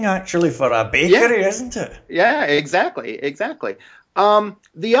thinking actually for a bakery, isn't it? Yeah, exactly.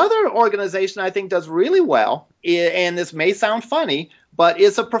 The other organization I think does really well, and this may sound funny, but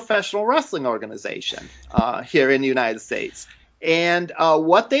it's a professional wrestling organization here in the United States. And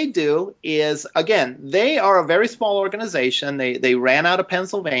what they do is, again, they are a very small organization. They ran out of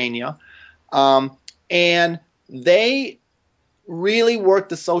Pennsylvania, and they really work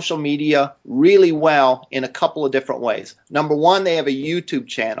the social media really well in a couple of different ways. Number one, they have a YouTube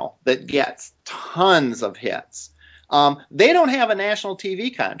channel that gets tons of hits. They don't have a national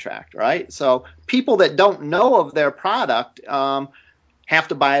TV contract, right? So people that don't know of their product have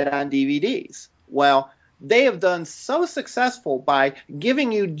to buy it on DVDs. Well, they have done so successful by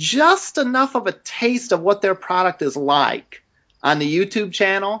giving you just enough of a taste of what their product is like on the YouTube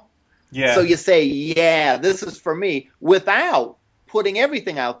channel. Yeah. So you say, yeah, this is for me, without putting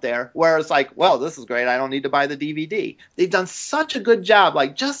everything out there where it's like, well, this is great, I don't need to buy the DVD. They've done such a good job,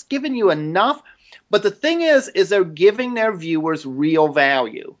 like just giving you enough. But the thing is they're giving their viewers real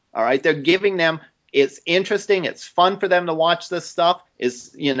value. All right. They're giving them, it's interesting. It's fun for them to watch this stuff.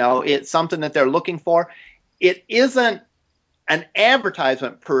 It's something that they're looking for. It isn't an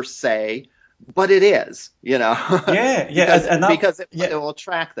advertisement per se, but it is, Yeah. because it will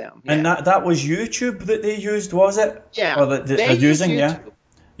attract them. And that was YouTube that they used, was it? Yeah. Or that they're using, YouTube.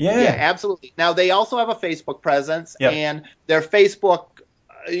 Yeah, Yeah, absolutely. Now they also have a Facebook presence, Yep. and their Facebook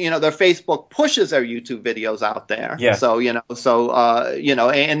pushes their YouTube videos out there. Yeah. So and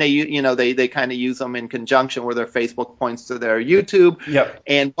they kind of use them in conjunction where their Facebook points to their YouTube. Yep.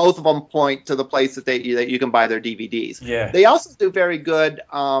 And both of them point to the place that you can buy their DVDs. Yeah. They also do very good.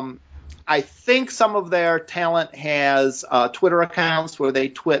 I think some of their talent has Twitter accounts where they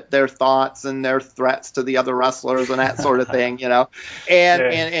twit their thoughts and their threats to the other wrestlers and that sort of thing,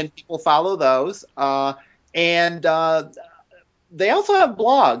 and people follow those. They also have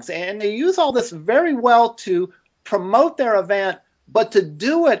blogs, and they use all this very well to promote their event, but to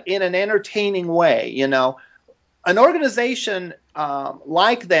do it in an entertaining way. An organization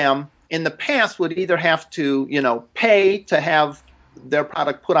like them in the past would either have to, pay to have their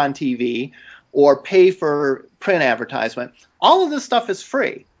product put on TV or pay for print advertisement. All of this stuff is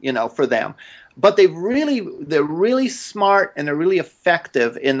free, for them. But they're really smart and they're really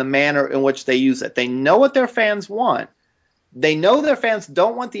effective in the manner in which they use it. They know what their fans want. They know their fans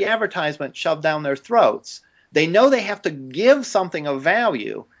don't want the advertisement shoved down their throats. They know they have to give something of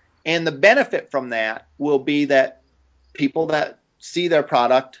value. And the benefit from that will be that people that see their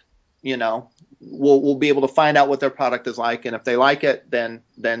product, will be able to find out what their product is like. And if they like it, then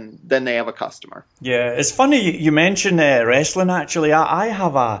they have a customer. Yeah, it's funny you mentioned wrestling, actually. I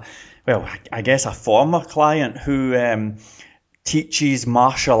have I guess a former client who teaches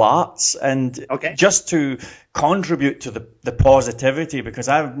martial arts, and just to contribute to the positivity, because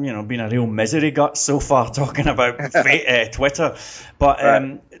I've been a real misery gut so far talking about Twitter,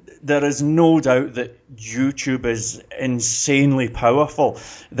 but there is no doubt that YouTube is insanely powerful.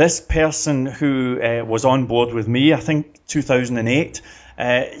 This person who was on board with me, I think 2008,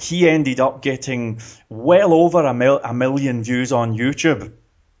 he ended up getting well over a million views on YouTube.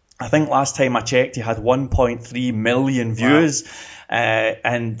 I think last time I checked, he had 1.3 million views. Wow.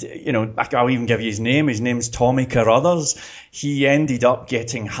 And, I'll even give you his name. His name's Tommy Carruthers. He ended up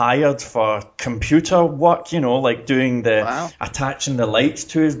getting hired for computer work, like doing attaching the lights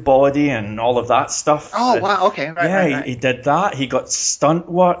to his body and all of that stuff. Oh, wow. Okay. Right. He did that. He got stunt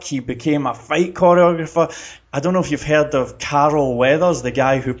work. He became a fight choreographer. I don't know if you've heard of Carol Weathers, the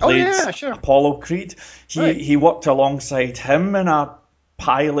guy who played Apollo Creed. He worked alongside him in a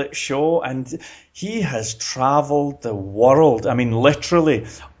pilot show, and he has traveled the world. I mean, literally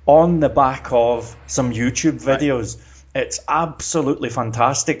on the back of some YouTube videos. Right. It's absolutely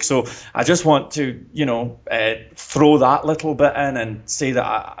fantastic. So I just want to, throw that little bit in and say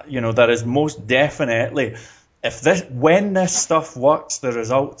that, there is most definitely when this stuff works, the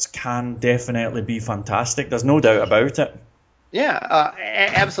results can definitely be fantastic. There's no doubt about it. Yeah,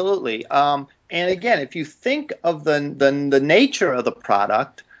 absolutely. And again, if you think of the nature of the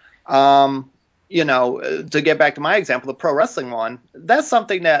product, to get back to my example, the pro wrestling one, that's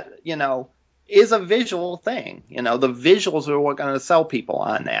something that, is a visual thing. The visuals are what going to sell people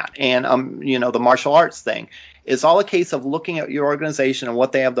on that. And, the martial arts thing, it's all a case of looking at your organization and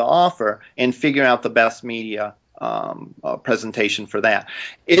what they have to offer and figuring out the best media presentation for that.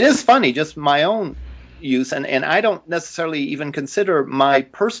 It is funny, just my own use, and I don't necessarily even consider my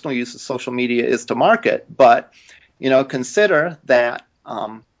personal use of social media is to market, but consider that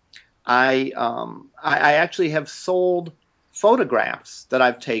I actually have sold photographs that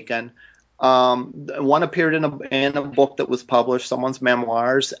I've taken. One appeared in a book that was published, someone's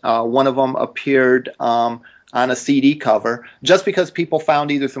memoirs. One of them appeared on a CD cover, just because people found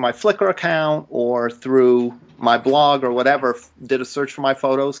either through my Flickr account or through my blog or whatever, did a search for my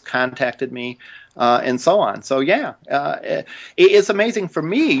photos, contacted me, and so on. So yeah, it's amazing for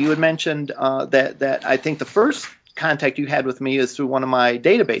me. You had mentioned that I think the first contact you had with me is through one of my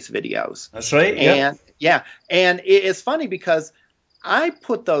database videos. That's right. And yeah, and it's funny because I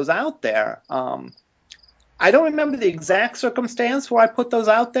put those out there. I don't remember the exact circumstance where I put those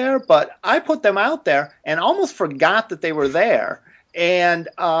out there, but I put them out there and almost forgot that they were there. And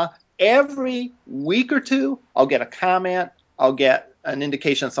every week or two, I'll get a comment, I'll get an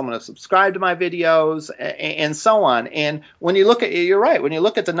indication that someone has subscribed to my videos, and so on. And when you look at, you're right, when you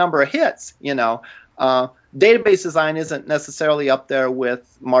look at the number of hits, database design isn't necessarily up there with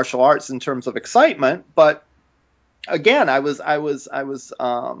martial arts in terms of excitement, but again, I was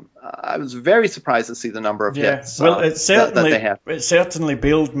very surprised to see the number of hits. Well, that they had. It certainly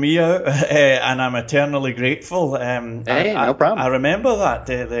bailed me out, and I'm eternally grateful. Hey, no problem. I remember that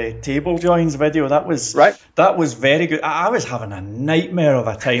the table joins video. That was right. That was very good. I was having a nightmare of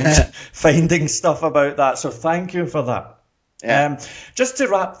a time finding stuff about that. So thank you for that. Yeah. Just to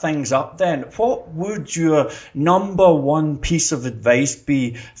wrap things up then, what would your number one piece of advice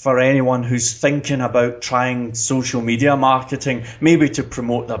be for anyone who's thinking about trying social media marketing, maybe to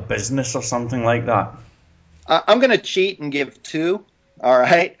promote their business or something like that? I'm going to cheat and give two. All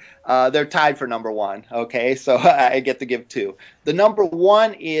right. They're tied for number one. Okay. So I get to give two. The number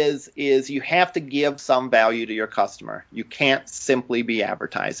one is you have to give some value to your customer. You can't simply be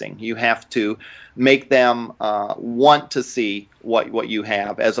advertising. You have to make them want to see what you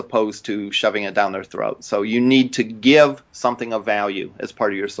have as opposed to shoving it down their throat. So you need to give something of value as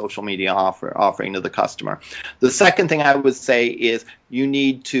part of your social media offering to the customer. The second thing I would say is you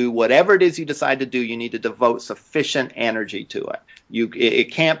need to, whatever it is you decide to do, you need to devote sufficient energy to it.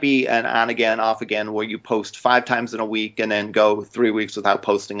 It can't be an on again, off again where you post 5 times in a week and then go 3 weeks without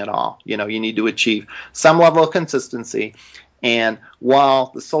posting at all. You need to achieve some level of consistency. And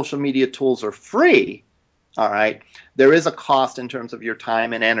while the social media tools are free, all right, there is a cost in terms of your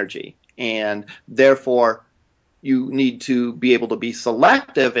time and energy. And therefore, you need to be able to be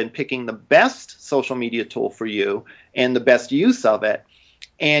selective in picking the best social media tool for you and the best use of it.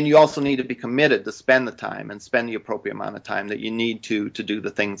 And you also need to be committed to spend the time and spend the appropriate amount of time that you need to do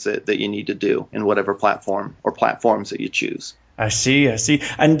the things that you need to do in whatever platform or platforms that you choose. I see.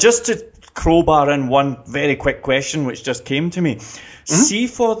 And just to crowbar in one very quick question which just came to me. Mm-hmm. See,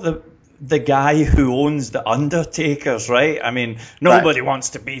 for the guy who owns the Undertakers, right? I mean, nobody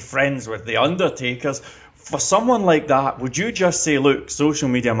wants to be friends with the Undertakers. For someone like that, would you just say, look, social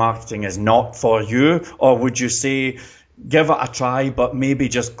media marketing is not for you? Or would you say, give it a try, but maybe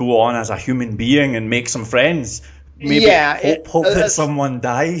just go on as a human being and make some friends? Maybe hope that someone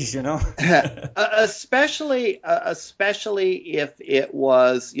dies, especially if it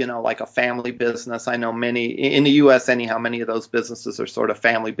was, like a family business. I know many in the U.S. anyhow. Many of those businesses are sort of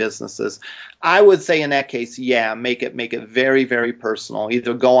family businesses. I would say in that case, make it very, very personal.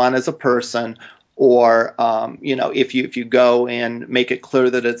 Either go on as a person, or if you go and make it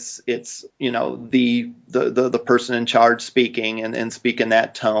clear that it's the person in charge speaking and speak in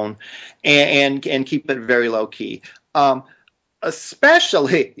that tone, and keep it very low key.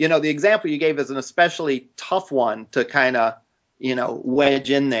 Especially, the example you gave is an especially tough one to kind of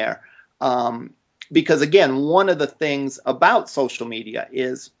wedge in there, because again, one of the things about social media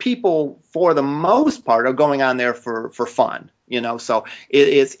is people, for the most part, are going on there for fun. So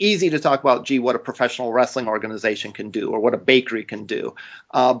it's easy to talk about, what a professional wrestling organization can do or what a bakery can do.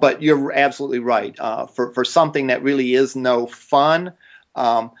 But you're absolutely right. For something that really is no fun,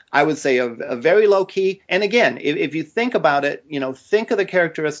 I would say a very low key. And again, if you think about it, think of the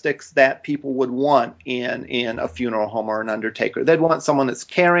characteristics that people would want in a funeral home or an undertaker. They'd want someone that's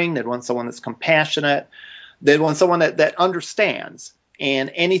caring. They'd want someone that's compassionate. They'd want someone that understands.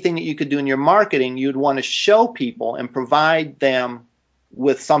 And anything that you could do in your marketing, you'd want to show people and provide them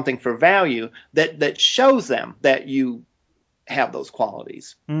with something for value that shows them that you have those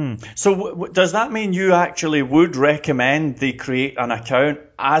qualities. So does that mean you actually would recommend they create an account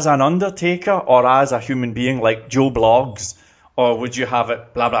as an undertaker or as a human being like Joe Blogs? Or would you have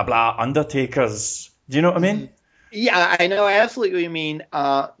it blah, blah, blah, undertakers? Do you know what I mean? Yeah, I know absolutely what you mean.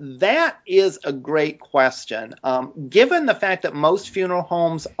 That is a great question. Given the fact that most funeral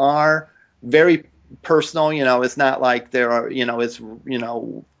homes are very personal, it's not like there are, it's,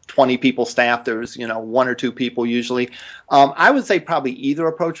 20 people staff. There's, one or two people usually. I would say probably either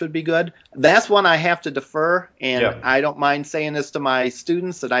approach would be good. That's one I have to defer, and I don't mind saying this to my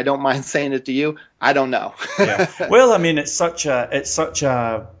students, and I don't mind saying it to you. I don't know. Well, I mean, it's such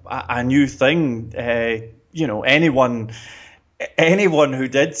a new thing. Anyone who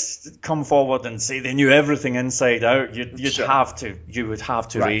did come forward and say they knew everything inside out, you would have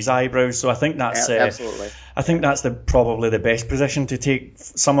to raise eyebrows. So I think that's absolutely. I think that's probably the best position to take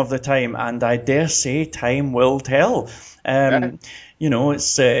some of the time, and I dare say time will tell.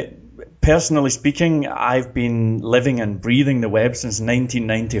 It's personally speaking, I've been living and breathing the web since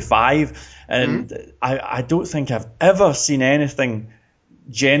 1995, and I don't think I've ever seen anything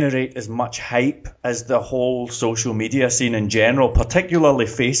generate as much hype as the whole social media scene in general, particularly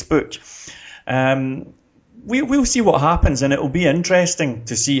Facebook. We'll see what happens, and it will be interesting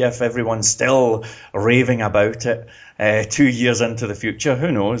to see if everyone's still raving about it 2 years into the future.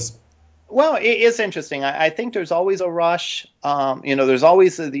 Who knows? Well, it is interesting. I think there's always a rush. There's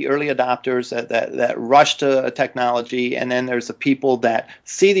always the early adopters that rush to a technology, and then there's the people that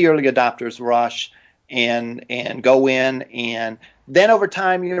see the early adopters rush and go in, and then over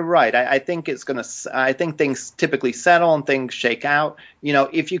time, you're right. I think I think things typically settle and things shake out.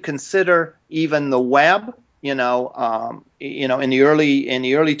 If you consider even the web, in the early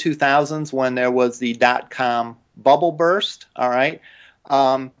 2000s when there was the .com bubble burst, all right,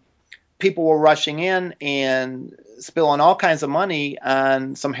 people were rushing in and spilling all kinds of money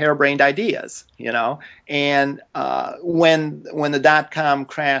on some harebrained ideas, and when the .com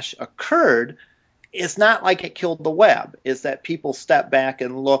crash occurred, it's not like it killed the web. It's that people stepped back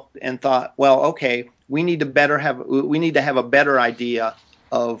and looked and thought, well, okay, we need to have a better idea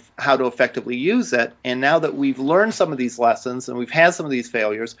of how to effectively use it. And now that we've learned some of these lessons and we've had some of these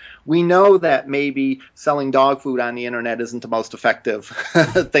failures, we know that maybe selling dog food on the internet isn't the most effective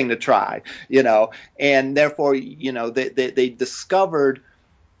thing to try, and therefore, they discovered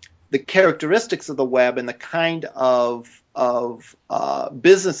the characteristics of the web and the kind of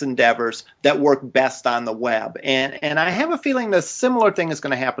business endeavors that work best on the web. And I have a feeling the similar thing is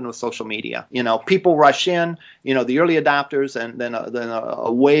going to happen with social media. People rush in, the early adopters, and then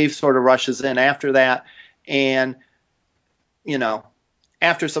a wave sort of rushes in after that. And,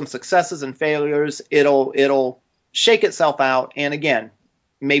 after some successes and failures, it'll shake itself out. And again,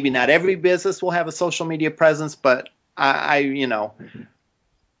 maybe not every business will have a social media presence, but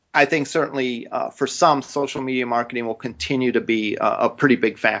I think certainly for some, social media marketing will continue to be a pretty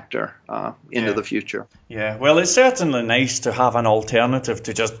big factor into the future. Yeah, well, it's certainly nice to have an alternative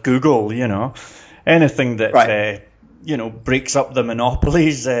to just Google, anything that, breaks up the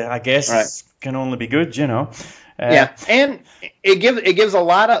monopolies, I guess, can only be good, and it gives a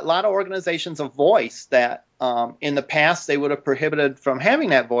lot of organizations a voice that in the past they would have prohibited from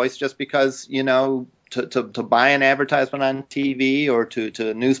having that voice just because, to buy an advertisement on TV or to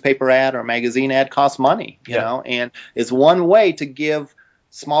a newspaper ad or a magazine ad costs money, and it's one way to give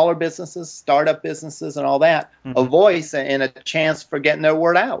smaller businesses, startup businesses and all that a voice and a chance for getting their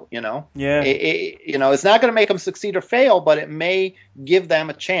word out, it's not going to make them succeed or fail, but it may give them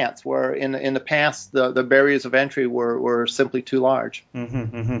a chance where in the past the barriers of entry were simply too large.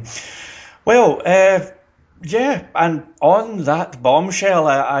 Well, yeah, and on that bombshell,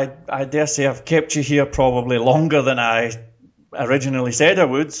 I dare say I've kept you here probably longer than I originally said I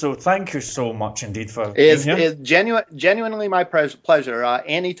would, so thank you so much indeed for being here. It's genuinely my pleasure,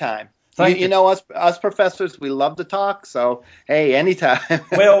 anytime. You know, us professors, we love to talk, so hey, anytime.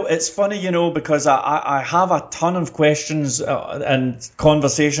 Well, it's funny, because I have a ton of questions and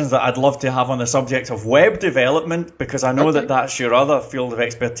conversations that I'd love to have on the subject of web development, because I know that that's your other field of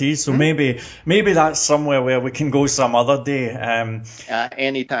expertise. So maybe that's somewhere where we can go some other day.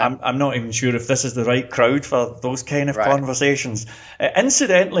 Anytime. I'm not even sure if this is the right crowd for those kind of conversations.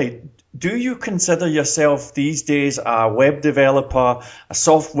 Incidentally, do you consider yourself these days a web developer, a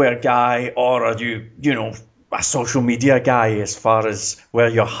software guy, or are you, a social media guy as far as where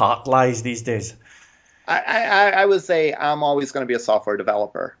your heart lies these days? I would say I'm always going to be a software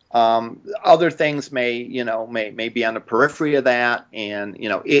developer. Other things may be on the periphery of that, and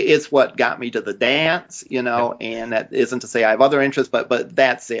it's what got me to the dance, and that isn't to say I have other interests, but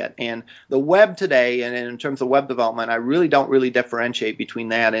that's it. And the web today, and in terms of web development, I really don't differentiate between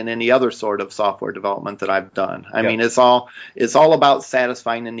that and any other sort of software development that I've done. I mean, it's all about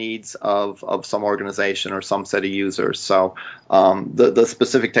satisfying the needs of some organization or some set of users. So the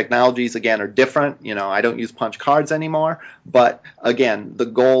specific technologies again are different. I don't use punch cards anymore, but again, the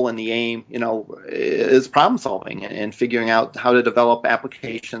goal and the aim, is problem solving and figuring out how to develop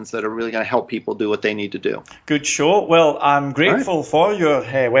applications that are really going to help people do what they need to do. Good show. Well, I'm grateful for your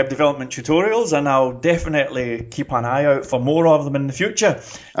web development tutorials, and I'll definitely keep an eye out for more of them in the future.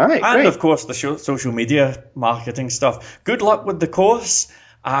 All right, and great. Of course, the social media marketing stuff. Good luck with the course,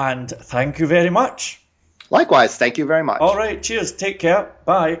 and thank you very much. Likewise, thank you very much. All right, cheers. Take care.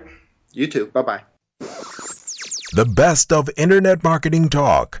 Bye. You too. Bye-bye. The best of Internet marketing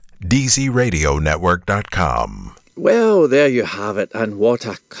talk. DCRadioNetwork.com. Well, there you have it, and what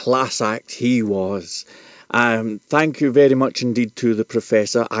a class act he was. Thank you very much indeed to the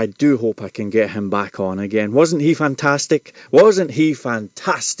Professor. I do hope I can get him back on again. Wasn't he fantastic? Wasn't he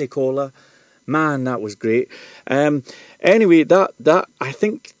fantasticola? Man, that was great. Anyway, that I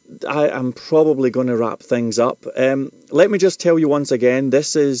think I am probably going to wrap things up. Let me just tell you once again,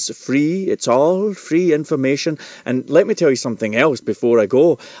 this is free. It's all free information. And let me tell you something else before I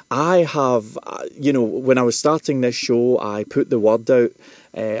go. I have, when I was starting this show, I put the word out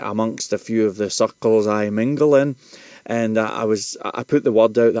amongst a few of the circles I mingle in. And I put the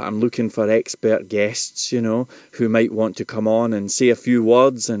word out that I'm looking for expert guests, who might want to come on and say a few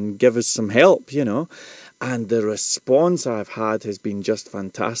words and give us some help, And the response I've had has been just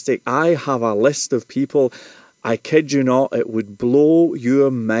fantastic. I have a list of people, I kid you not, it would blow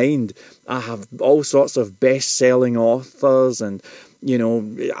your mind. I have all sorts of best-selling authors and,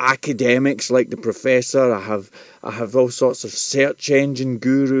 academics like the Professor. I have all sorts of search engine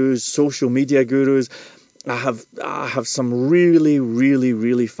gurus, social media gurus. I have some really, really,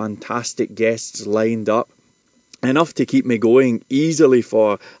 really fantastic guests lined up. Enough to keep me going easily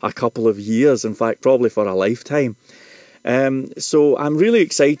for a couple of years, in fact, probably for a lifetime. So I'm really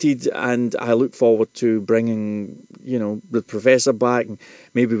excited, and I look forward to bringing, the Professor back.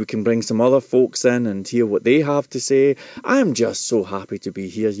 Maybe we can bring some other folks in and hear what they have to say. I'm just so happy to be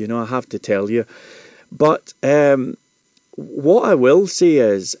here, I have to tell you. But what I will say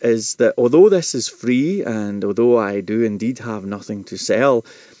is that although this is free, and although I do indeed have nothing to sell,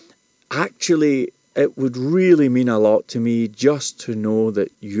 actually it would really mean a lot to me just to know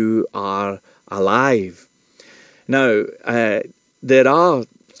that you are alive. Now, there are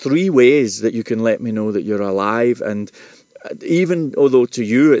 3 ways that you can let me know that you're alive, and even although to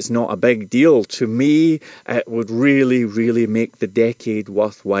you it's not a big deal, to me it would really, really make the decade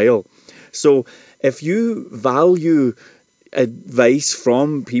worthwhile. So if you value advice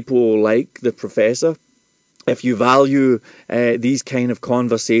from people like the Professor, if you value these kind of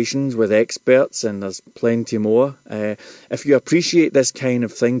conversations with experts, and there's plenty more, if you appreciate this kind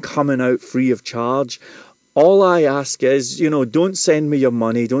of thing coming out free of charge, all I ask is, don't send me your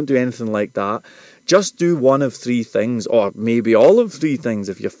money, don't do anything like that. Just do one of 3 things, or maybe all of 3 things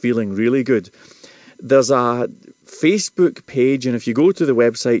if you're feeling really good. There's a Facebook page, and if you go to the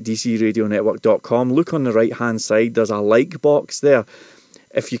website DCRadioNetwork.com, look on the right hand side, there's a like box there.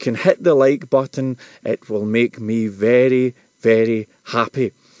 If you can hit the like button, it will make me very, very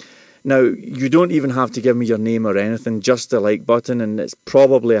happy. Now, you don't even have to give me your name or anything, just a like button, and it's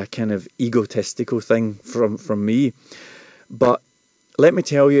probably a kind of egotistical thing from me. But let me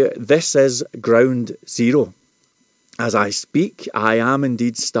tell you, this is ground zero. As I speak, I am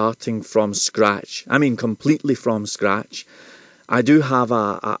indeed starting from scratch. I mean, completely from scratch. I do have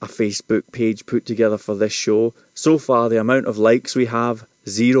a Facebook page put together for this show. So far, the amount of likes we have,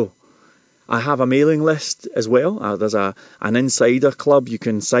 0. I have a mailing list as well. There's an insider club. You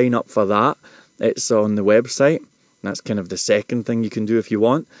can sign up for that. It's on the website. That's kind of the second thing you can do if you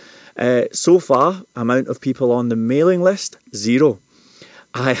want. So far, amount of people on the mailing list, 0.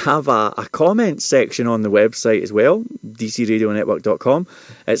 I have a comment section on the website as well, DCRadioNetwork.com.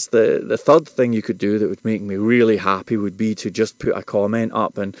 It's the third thing you could do that would make me really happy would be to just put a comment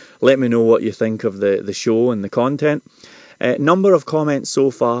up and let me know what you think of the show and the content. Number of comments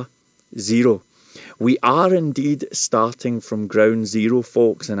so far, 0. We are indeed starting from ground zero,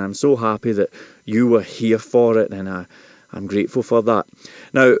 folks, and I'm so happy that you were here for it, and I'm grateful for that.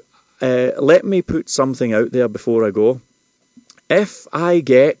 Now, let me put something out there before I go. If I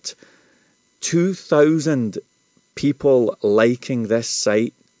get 2,000 people liking this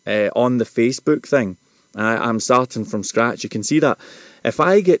site on the Facebook thing, I'm starting from scratch. You can see that. If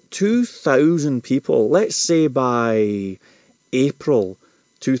I get 2,000 people, let's say by April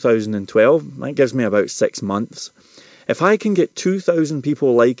 2012, that gives me about 6 months. If I can get 2,000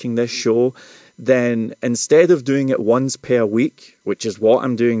 people liking this show, then instead of doing it once per week, which is what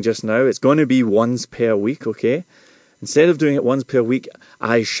I'm doing just now, it's going to be once per week, okay? Instead of doing it once per week,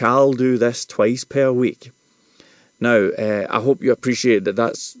 I shall do this twice per week. Now, I hope you appreciate that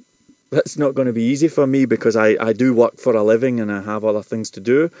that's not going to be easy for me, because I do work for a living and I have other things to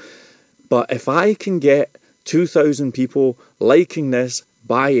do. But if I can get 2,000 people liking this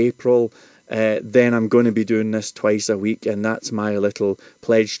by April, then I'm going to be doing this twice a week, and that's my little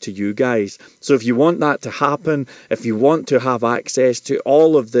pledge to you guys. So if you want that to happen, if you want to have access to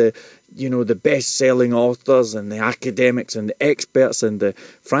all of the the best-selling authors and the academics and the experts and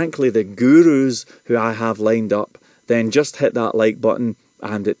frankly the gurus who I have lined up, then just hit that like button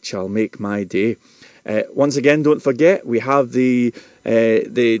and it shall make my day. Once again, don't forget, we have the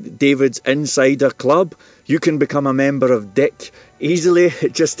David's Insider Club. You can become a member of Dick easily.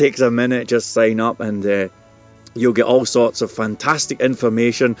 It just takes a minute. Just sign up and you'll get all sorts of fantastic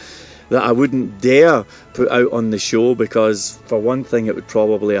information that I wouldn't dare put out on the show, because for one thing it would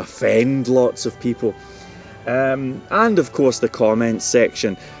probably offend lots of people. And of course the comments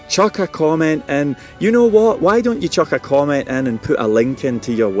section. Chuck a comment in. You know what? Why don't you chuck a comment in and put a link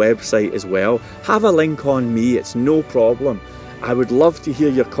into your website as well? Have a link on me. It's no problem. I would love to hear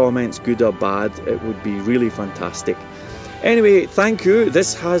your comments, good or bad. It would be really fantastic. Anyway, thank you.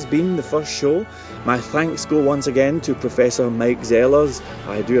 This has been the first show. My thanks go once again to Professor Mike Zellers.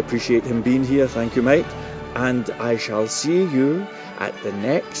 I do appreciate him being here. Thank you, Mike. And I shall see you at the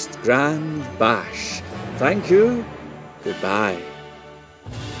next Grand Bash. Thank you. Goodbye.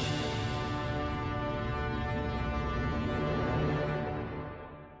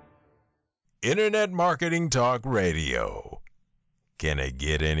 Internet Marketing Talk Radio. Can it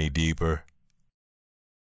get any deeper?